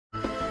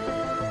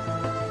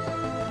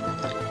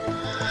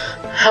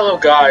Hello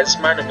guys,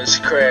 my name is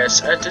Chris,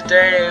 and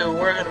today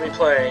we're going to be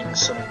playing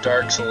some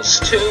Dark Souls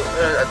 2,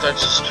 Dark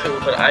Souls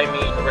 2, but I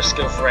mean Risk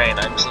of Rain,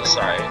 I'm so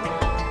sorry.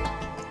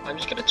 I'm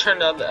just going to turn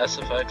down the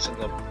SFX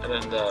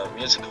and the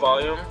music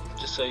volume,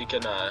 just so you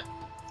can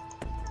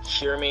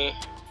hear me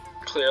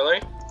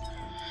clearly,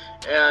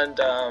 and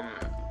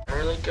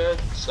really good,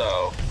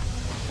 so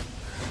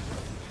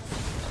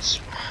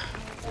let's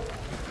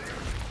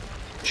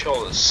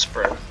control this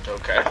sprint,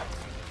 okay.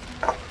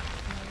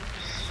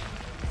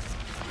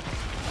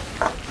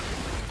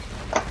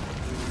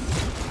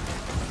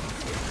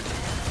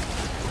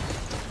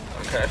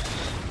 Okay.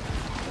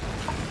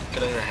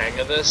 Getting the hang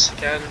of this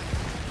again.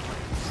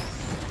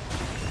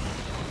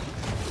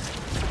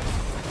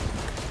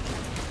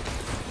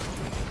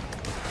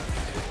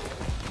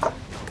 I'm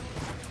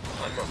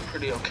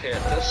pretty okay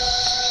at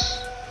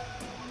this.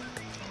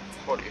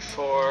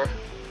 44.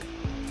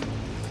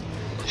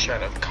 Let's try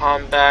to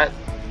combat.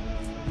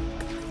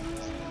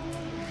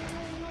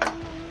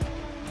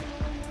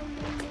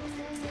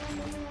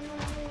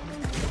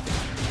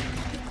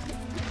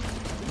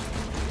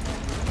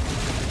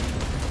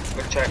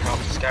 Try and help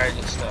this guy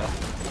just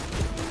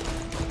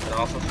get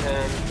off of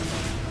him.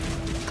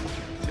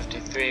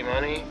 53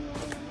 money.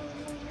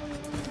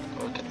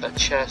 Go get that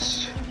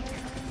chest.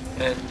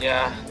 And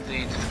yeah,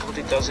 the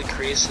difficulty does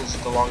increase as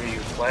the longer you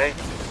play.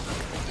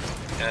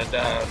 And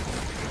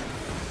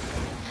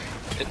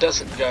it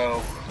doesn't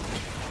go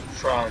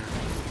from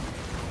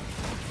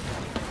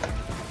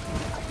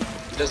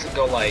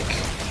like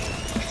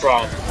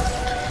from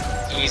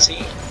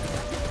easy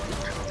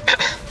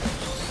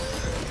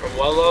from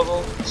one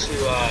level to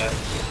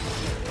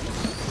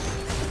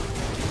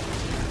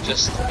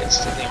just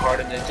instantly hard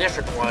in a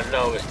different one.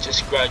 No, it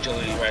just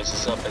gradually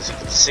rises up, as you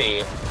can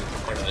see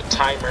under the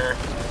timer.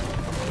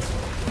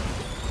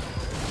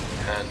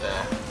 And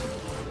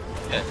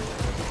yeah,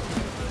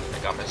 I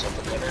got myself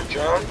a gunner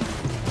drone.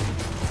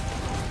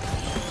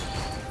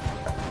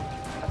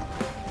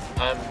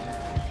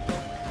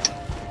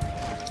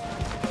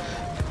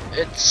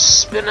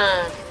 It's been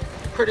a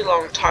pretty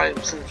long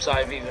time since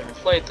I've even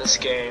played this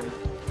game.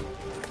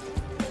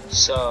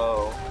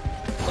 So,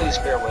 please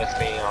bear with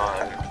me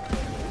on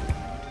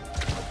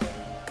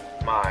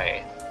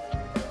my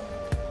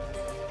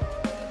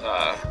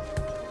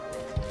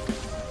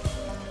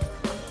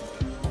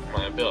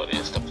my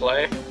abilities to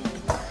play.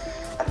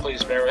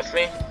 Please bear with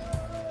me.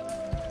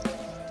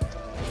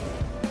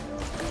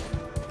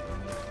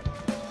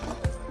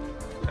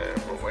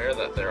 I'm aware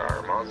that there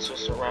are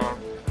monsters around.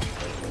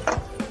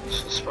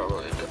 This is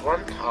probably a good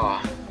one.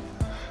 Ah,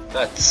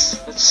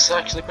 that's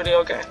actually pretty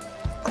okay.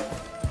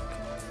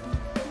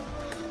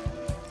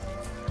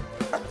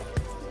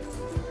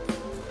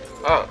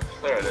 Oh,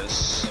 there it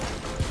is.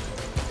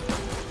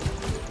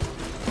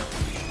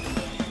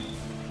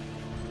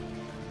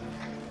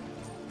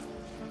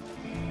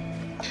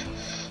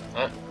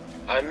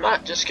 I'm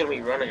not just gonna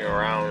be running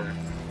around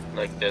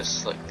like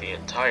this like the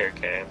entire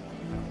game.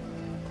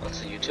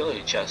 That's a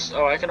utility chest.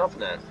 Oh, I can open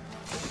that.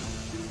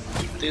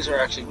 These are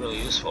actually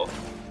really useful.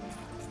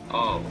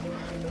 Oh.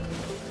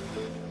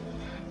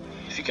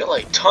 If you get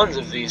like tons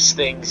of these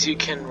things, you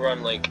can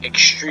run like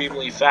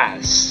extremely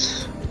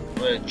fast.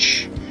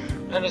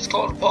 And it's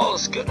called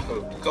Paul's Goat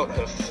Hoof,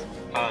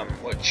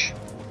 which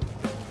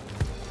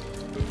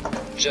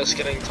just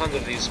getting tons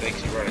of these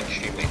makes you run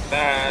extremely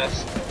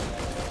fast.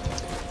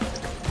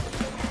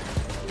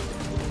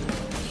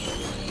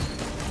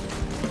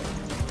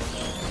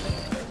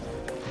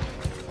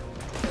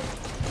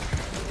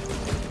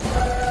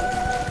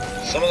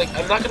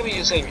 I'm not going to be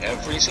using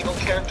every single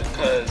character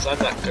because I'm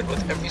not good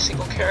with every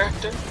single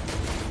character.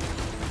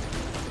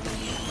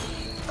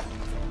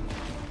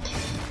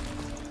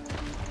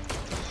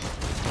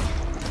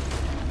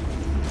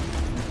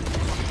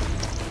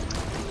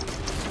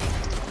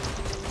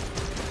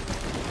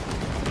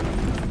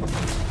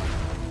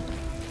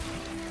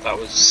 That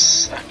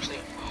was actually...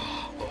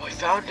 Oh, I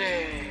found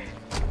it!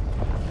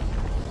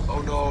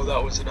 Oh no,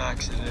 that was an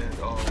accident.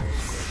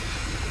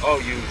 Oh,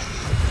 you...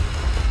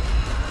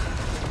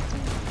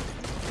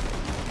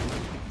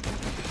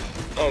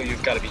 Oh,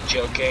 you've got to be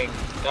joking.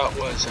 That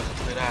was a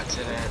complete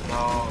accident.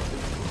 No.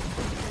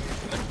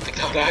 I don't think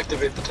that would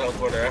activate the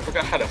teleporter. I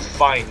forgot how to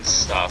find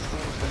stuff.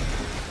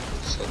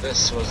 So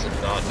this was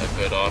not a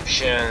good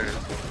option.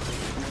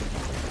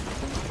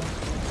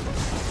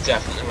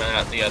 Definitely ran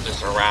out the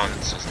others around.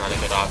 This was not a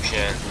good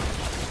option.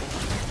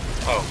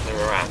 Oh, they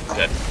were around.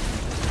 Good.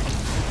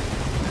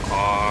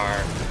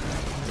 Car.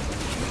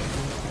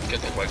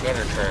 Good thing my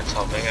gunner turret's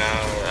helping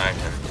out. I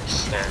can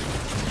understand.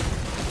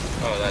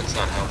 Oh, that's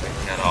not helping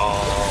at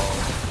all.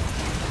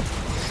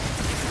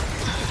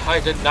 I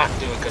did not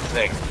do a good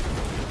thing.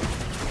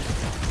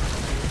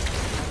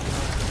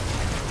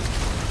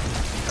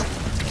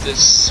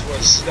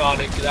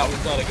 That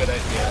was not a good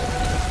idea.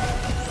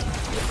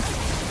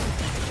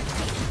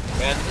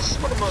 Man, this is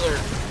one of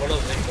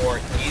the more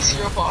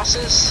easier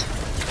bosses,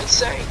 I'd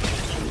say.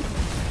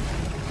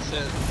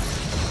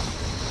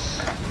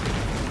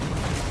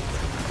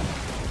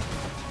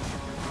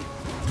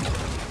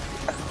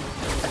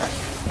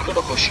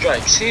 critical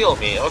strikes heal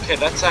me. Okay,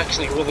 that's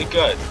actually really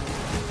good.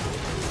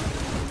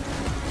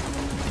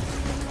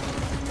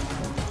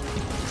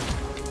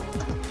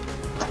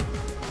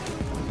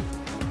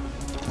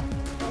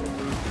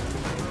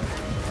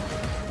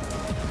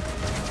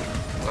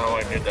 Oh,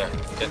 I need to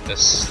get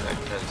this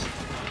because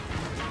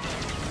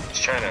he's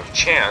trying to have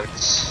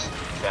chance. In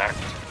fact,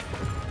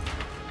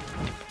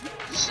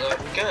 so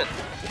good.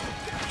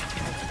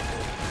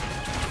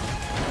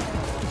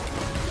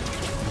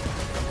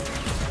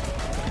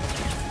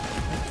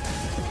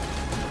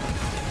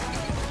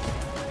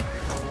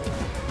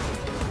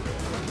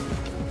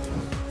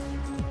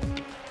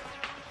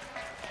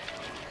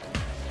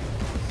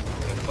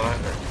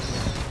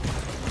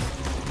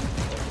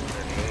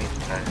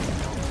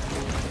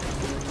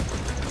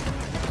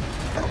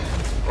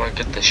 I want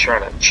to get the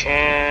Shrine of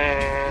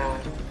Chan.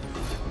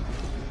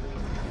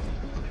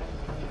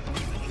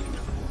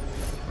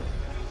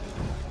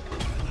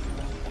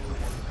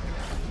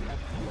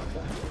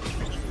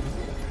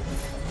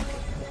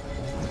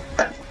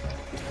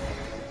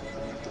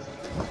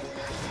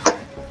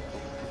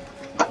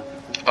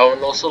 Oh,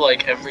 and also,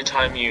 like, every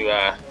time you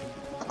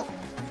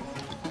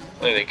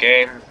play the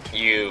game,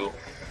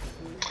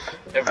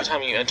 every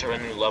time you enter a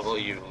new level,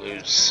 you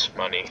lose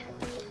money.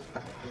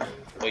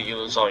 Well, you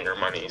lose all your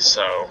money,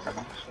 so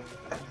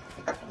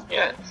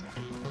yeah,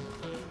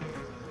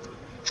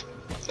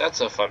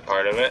 that's a fun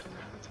part of it.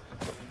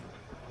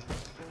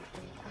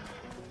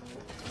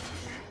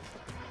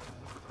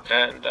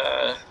 And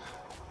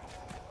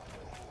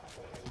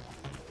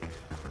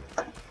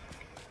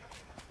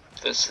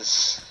this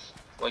is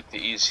like the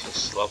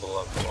easiest level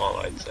of them all,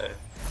 I'd say.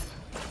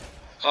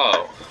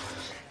 Oh,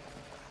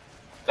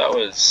 that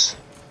was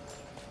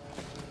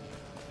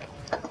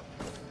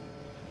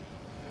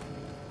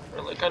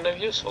really kind of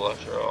useful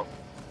after all.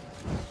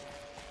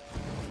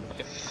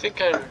 I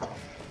think I'm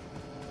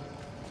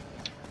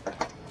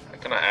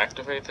gonna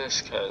activate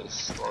this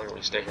because the longer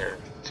we stay here,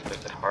 it's gonna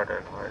get harder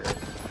and harder.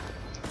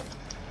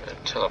 A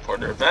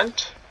teleporter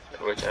event,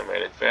 which I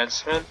made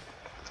advancement,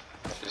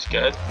 which is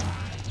good.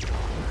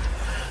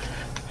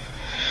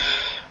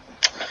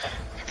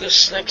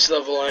 This next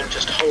level, I'm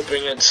just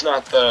hoping it's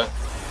not the...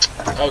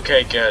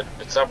 Okay, good.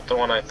 It's not the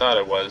one I thought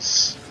it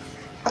was.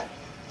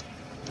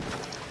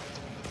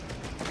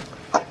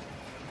 But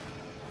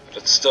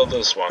it's still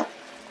this one.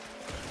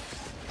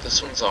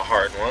 This one's a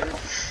hard one.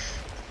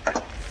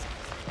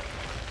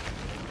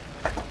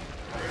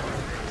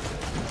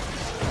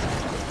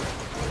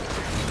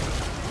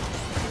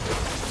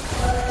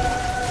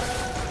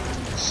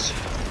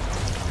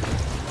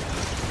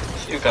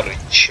 You gotta be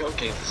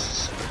choking.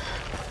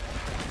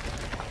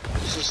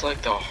 This is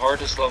like the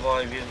hardest level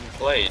I've even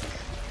played.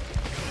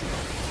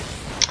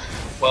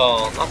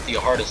 Well, not the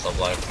hardest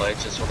level I've played,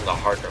 just one of the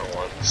harder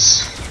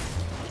ones.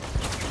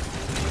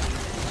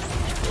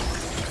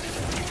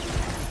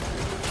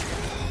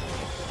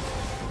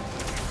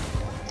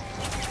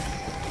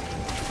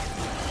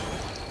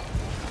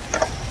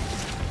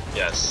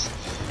 Yes.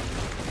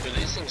 Dude,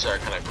 these things are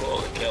kind of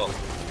cool to kill.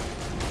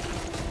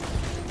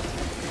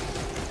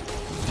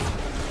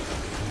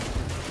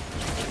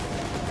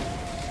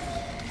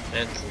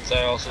 And since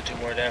I also do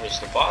more damage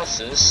to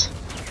bosses,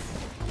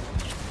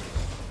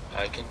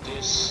 I can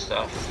do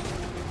stuff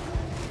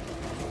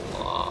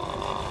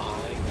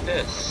like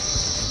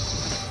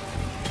this.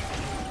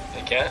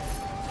 I get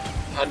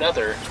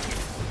another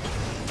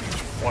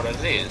one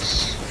of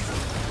these.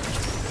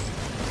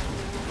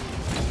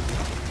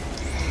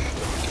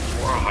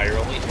 More higher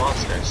elite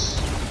monsters.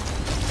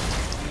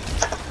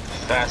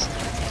 Faster.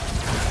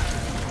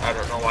 I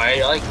don't know why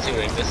I like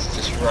doing this,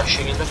 just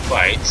rushing into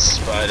fights,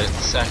 but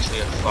it's actually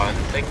a fun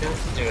thing to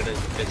do it at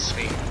good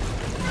speed.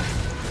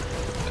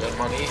 Good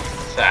money,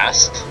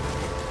 fast.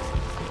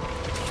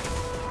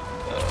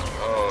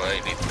 Oh,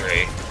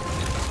 83.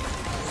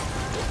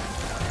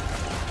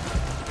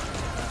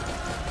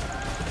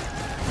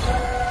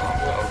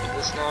 I'll open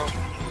this now.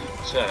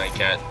 So that I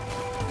get.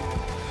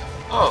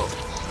 Oh,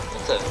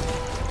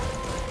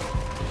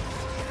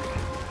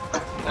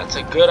 that's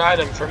a good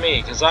item for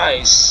me, because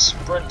I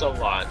sprint a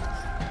lot.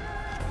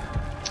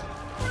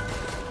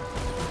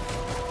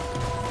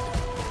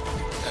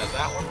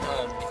 That one,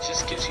 it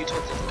just gives you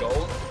tons of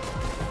gold.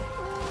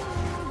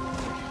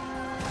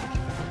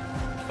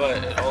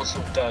 But it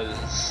also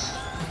does...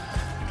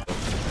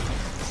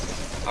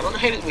 I don't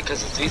hate it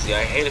because it's easy,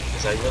 I hate it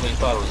because I really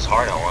thought it was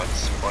hard at one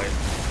point.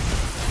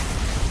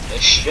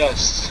 It's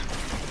just...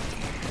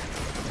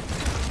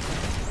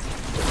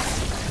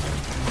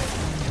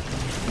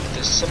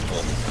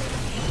 simple.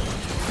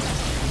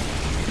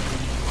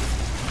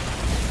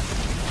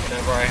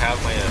 Whenever I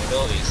have my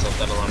abilities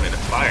that allow me to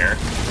fire,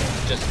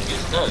 it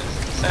just does.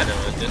 Instead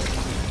of it just...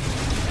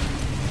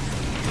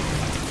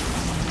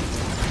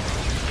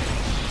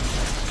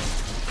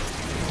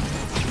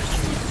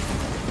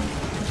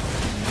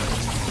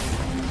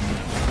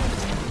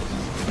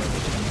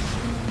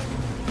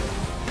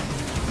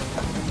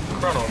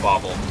 Chrono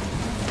Bobble.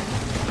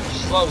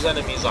 Slows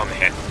enemies on the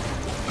hit.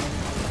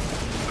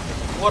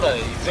 What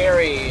a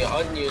very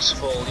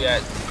unuseful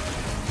yet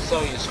so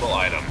useful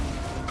item.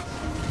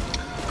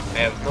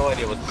 I have no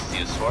idea what this is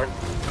used for.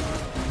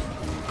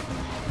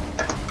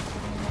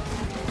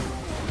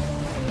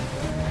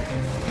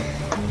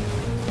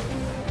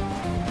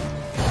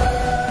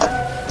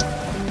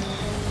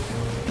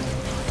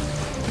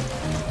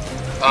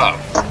 Oh.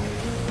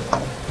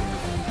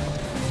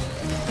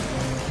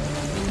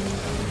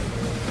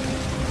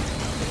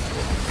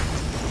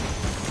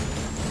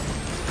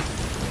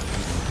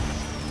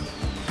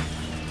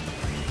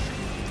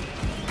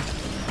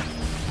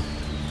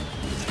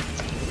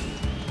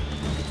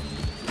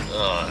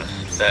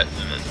 That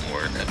didn't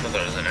work. I thought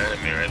there was an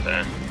enemy right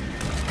there.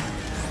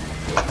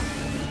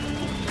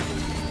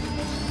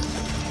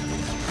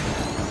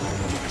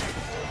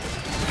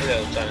 Maybe I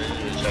was trying to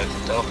check the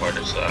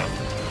teleporter, so...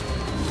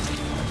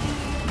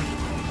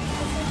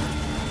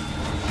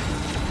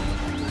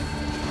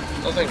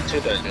 Nothing too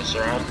dangerous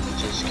around,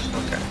 which is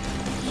okay.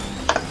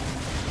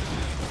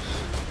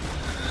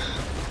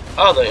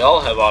 Oh, they all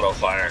have auto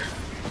fire.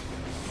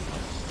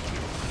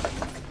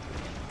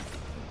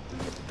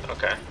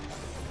 Okay.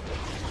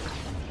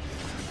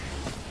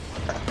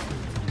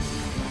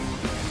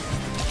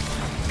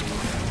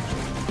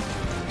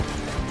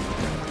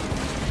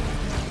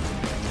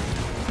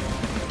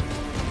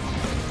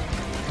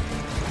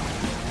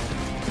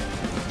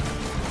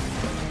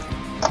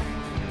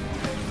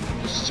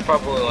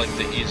 Probably like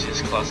the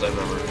easiest class I've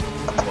ever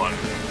won.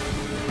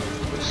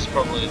 This is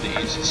probably the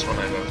easiest one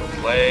I've ever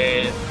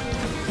played.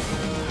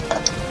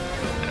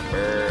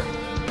 Ever.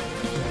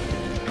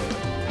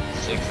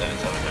 6 out of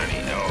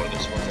 790. No,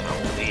 this one's an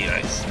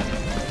elite.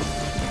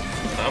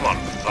 I'm on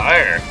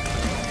fire.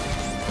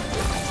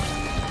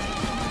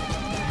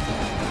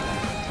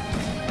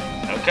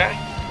 Okay.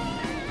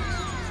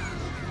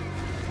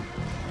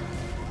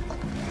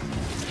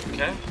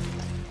 Okay.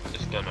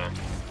 Just gonna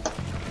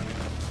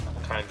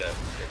kinda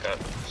pick up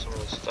some of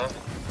this stuff.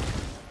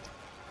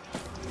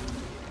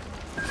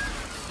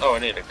 Oh, I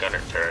need a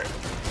gunner turret.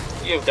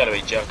 You've gotta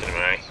be joking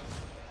me.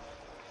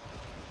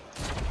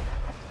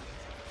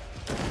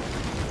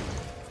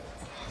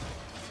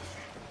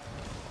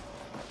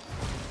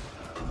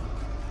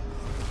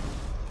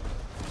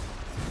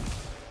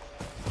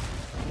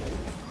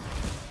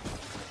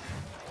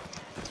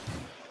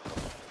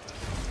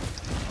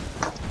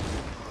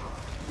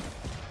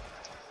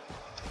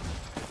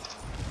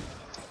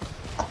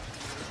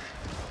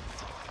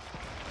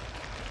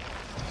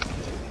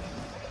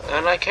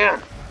 And I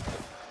can.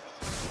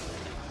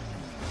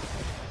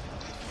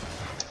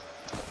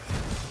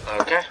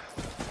 Okay.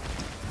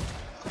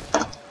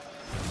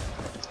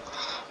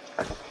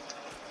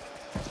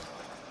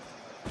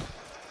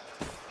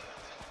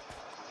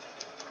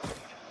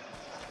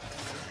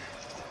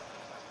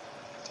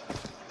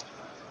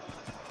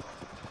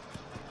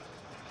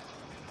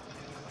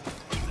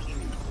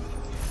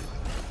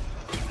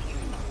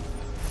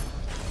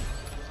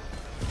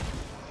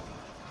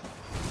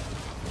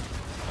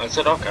 I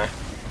said okay.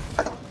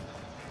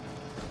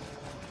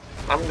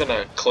 I'm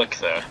gonna click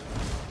this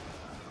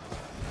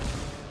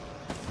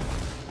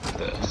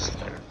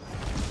thing.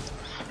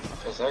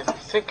 Because I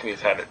think we've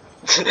had it.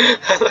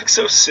 That looks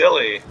so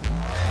silly.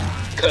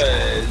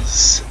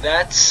 Because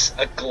that's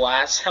a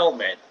glass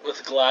helmet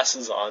with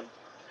glasses on.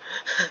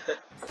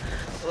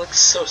 It looks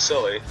so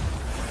silly.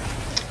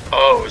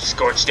 Oh,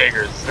 Scorched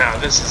Daggers. Now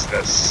this is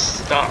the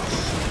stuff.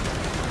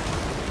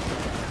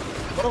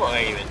 What do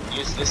I even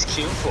use this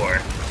Q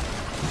for?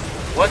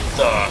 What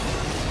the?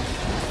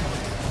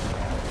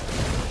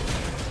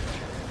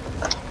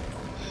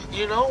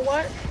 You know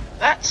what?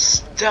 That's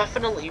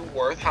definitely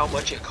worth how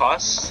much it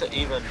costs to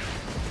even...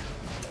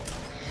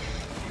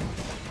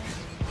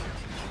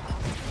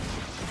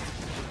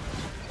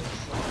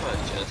 I'm gonna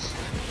just...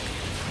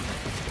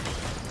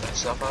 get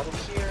stuff out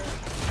of here.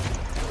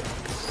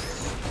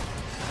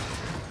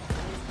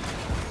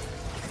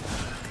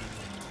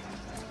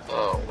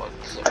 Oh,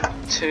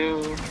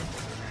 172.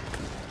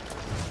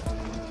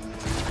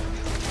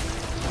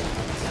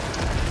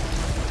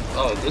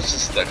 Oh, this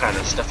is the kind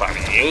of stuff I'm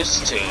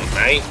used to,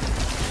 mate.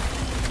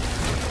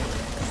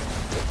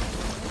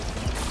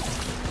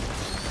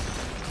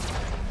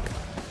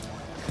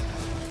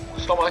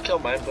 Stole my kill,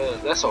 man,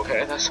 but that's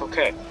okay, that's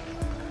okay.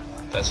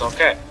 That's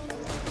okay.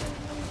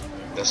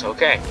 That's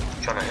okay.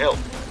 I'm trying to help.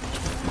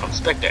 I'm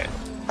spectating.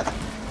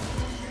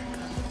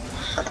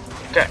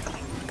 Okay.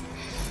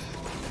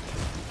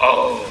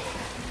 Oh.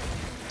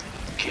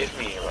 Give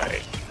me,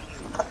 like...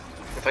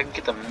 If I can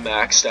get the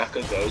max stack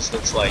of those,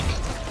 that's like...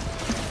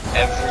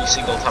 Every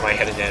single time I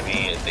hit an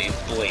enemy, they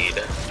bleed.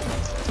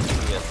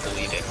 Yeah,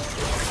 bleeding.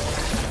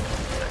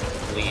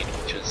 Bleed,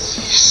 which is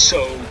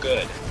so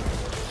good.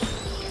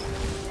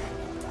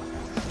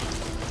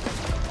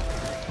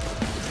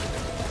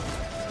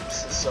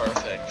 This is sort of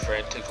like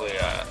frantically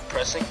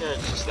pressing here.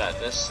 It's just that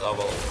this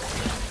level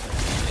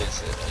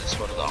is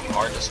one of the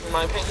hardest in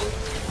my opinion.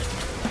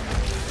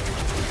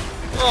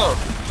 Oh.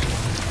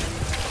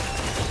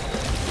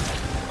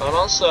 And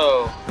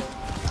also,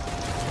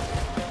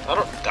 I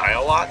don't die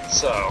a lot,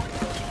 so.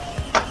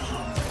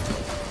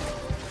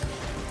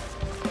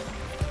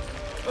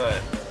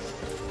 But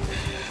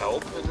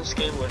help in this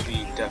game would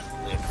be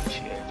definitely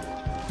appreciated.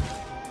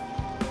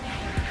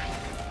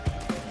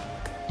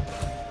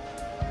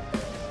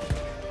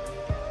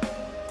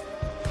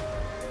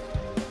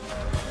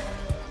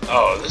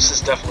 Oh, this is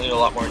definitely a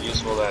lot more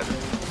useful than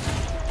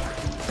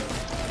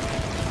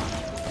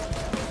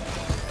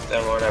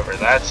whatever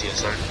that's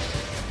using.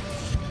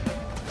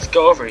 Let's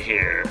go over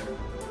here.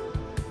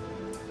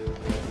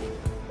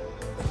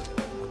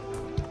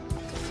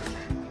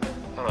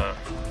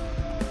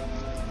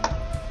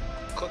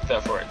 Click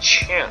that for a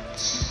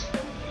chance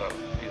of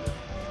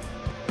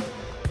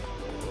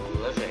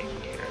living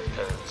here,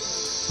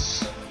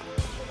 because...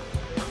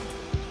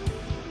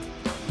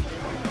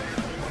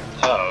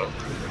 Oh,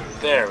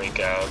 there we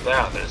go.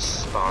 Now they're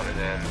spawning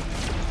in.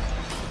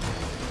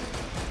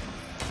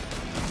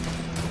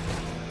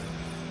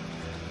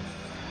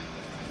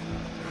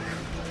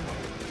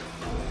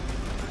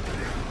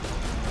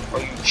 Are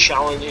you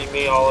challenging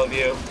me, all of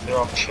you? They're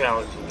all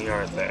challenging me,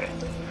 aren't they?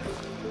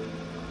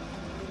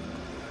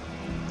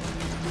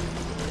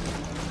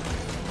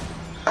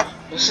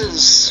 This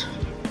is...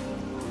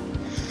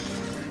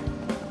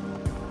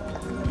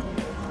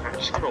 I'm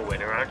just gonna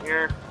win around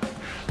here.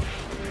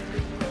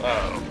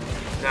 Oh,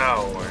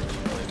 now we're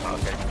definitely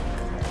talking.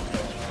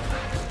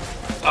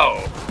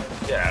 Oh,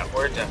 yeah,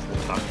 we're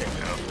definitely talking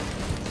now.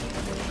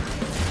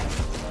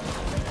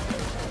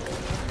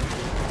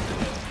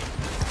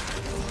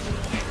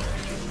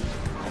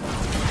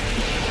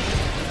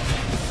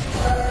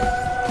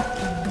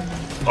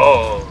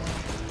 Oh,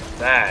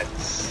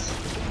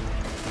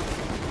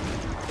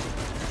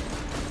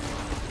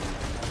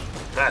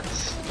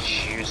 that's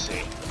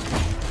juicy.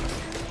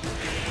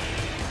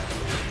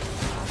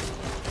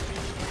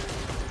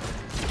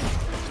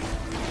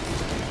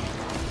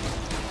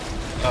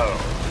 Oh,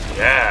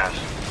 yeah.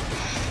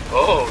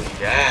 Oh,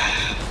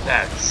 yeah.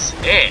 That's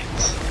it.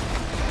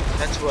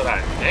 That's what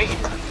I need.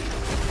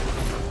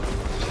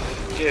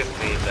 Give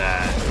me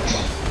that.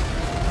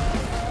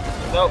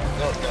 Nope,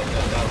 nope, nope,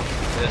 nope, nope.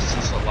 This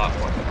is a lot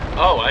more.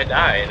 Oh, I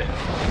died.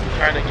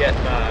 Trying to get,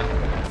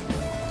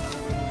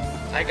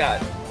 I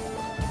got...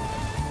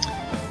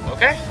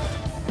 Okay.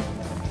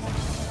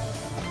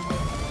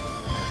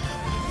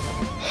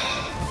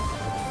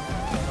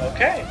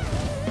 Okay.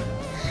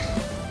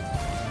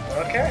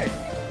 Okay.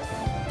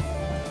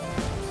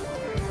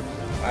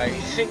 I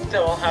think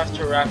that we'll have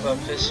to wrap up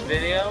this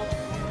video.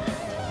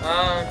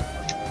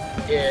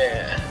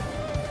 Yeah.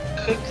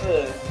 Click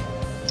the...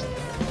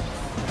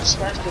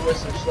 Smash the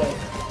subscribe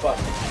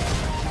button.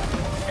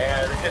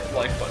 And hit the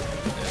like button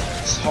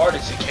as hard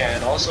as you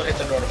can. Also hit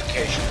the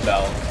notification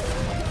bell.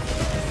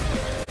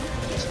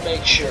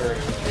 Make sure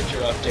that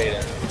you're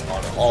updated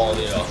on all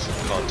the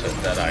awesome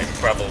content that I'm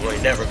probably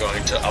never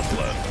going to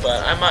upload,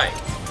 but I might.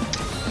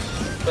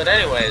 But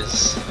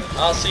anyways,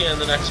 I'll see you in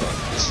the next one.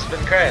 This has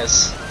been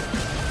Chris.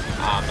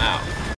 I'm out.